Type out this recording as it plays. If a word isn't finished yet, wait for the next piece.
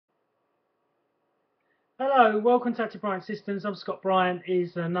Hello, welcome to Active Bryant Systems. I'm Scott Bryant.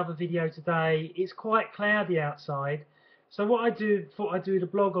 Is another video today. It's quite cloudy outside, so what I thought I'd do the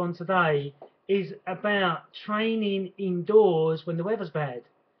blog on today is about training indoors when the weather's bad.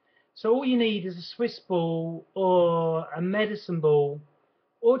 So all you need is a Swiss ball or a medicine ball,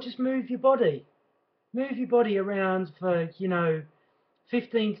 or just move your body. Move your body around for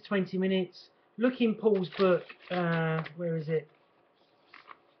 15 to 20 minutes. Look in Paul's book. Where is it?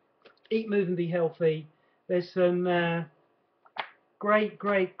 Eat, Move and Be Healthy. There's some great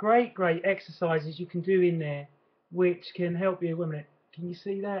exercises you can do in there, which can help you. Wait a minute, can you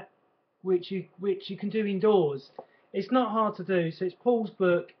see that? Which you can do indoors. It's not hard to do. So it's Paul's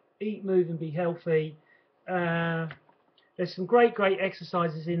book, Eat, Move and Be Healthy. There's some great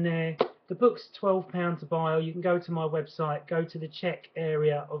exercises in there. The book's £12 to buy, or you can go to my website, go to the check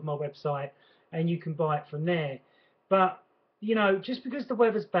area of my website, and you can buy it from there. But just because the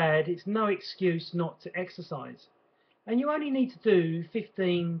weather's bad, it's no excuse not to exercise. And you only need to do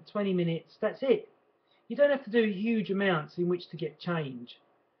 15, 20 minutes, that's it. You don't have to do huge amounts in which to get change.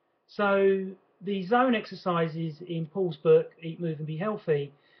 So the zone exercises in Paul's book, Eat, Move and Be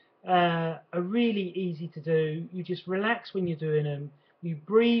Healthy, are really easy to do. You just relax when you're doing them, you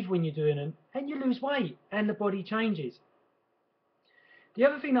breathe when you're doing them, and you lose weight, and the body changes. The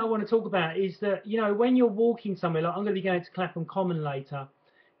other thing that I want to talk about is that, when you're walking somewhere, like I'm going to be going to Clapham Common later,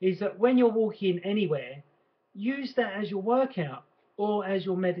 is that when you're walking anywhere, use that as your workout or as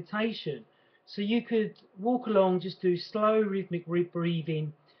your meditation. So you could walk along, just do slow rhythmic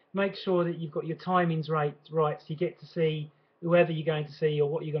breathing, make sure that you've got your timings right, so you get to see whoever you're going to see or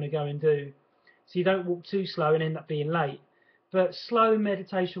what you're going to go and do. So you don't walk too slow and end up being late. But slow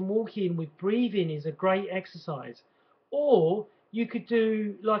meditation walking with breathing is a great exercise. Or you could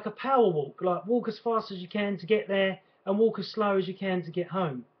do like a power walk, like walk as fast as you can to get there and walk as slow as you can to get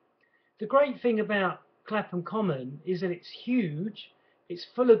home. The great thing about Clapham Common is that it's huge, it's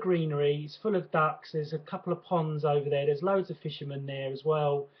full of greenery, it's full of ducks, there's a couple of ponds over there, there's loads of fishermen there as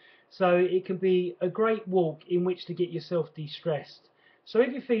well. So it can be a great walk in which to get yourself de-stressed. So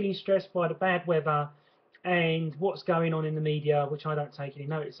if you're feeling stressed by the bad weather and what's going on in the media, which I don't take any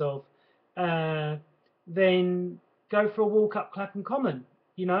notice of, then go for a walk up Clapham Common.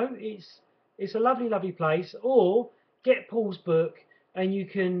 It's a lovely place. Or get Paul's book and you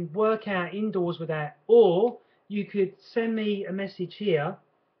can work out indoors with that. Or you could send me a message here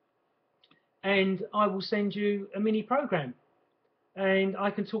and I will send you a mini program. And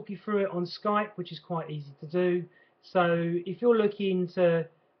I can talk you through it on Skype, which is quite easy to do. So if you're looking to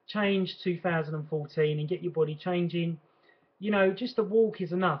change 2014 and get your body changing, just a walk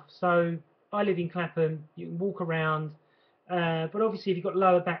is enough. So I live in Clapham, you can walk around, but obviously if you've got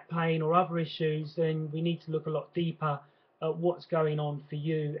lower back pain or other issues, then we need to look a lot deeper at what's going on for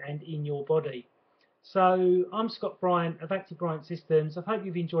you and in your body. So I'm Scott Bryant of Active Bryant Systems. I hope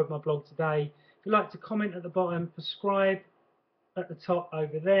you've enjoyed my blog today. If you'd like to comment at the bottom, subscribe at the top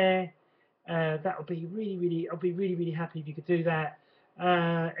over there. That would be I'll be really happy if you could do that.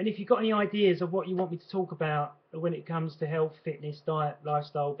 And if you've got any ideas of what you want me to talk about when it comes to health, fitness, diet,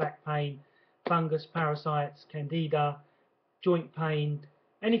 lifestyle, back pain, fungus, parasites, candida, joint pain,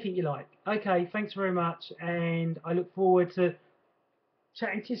 anything you like. Okay, thanks very much, and I look forward to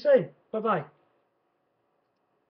chatting to you soon. Bye bye.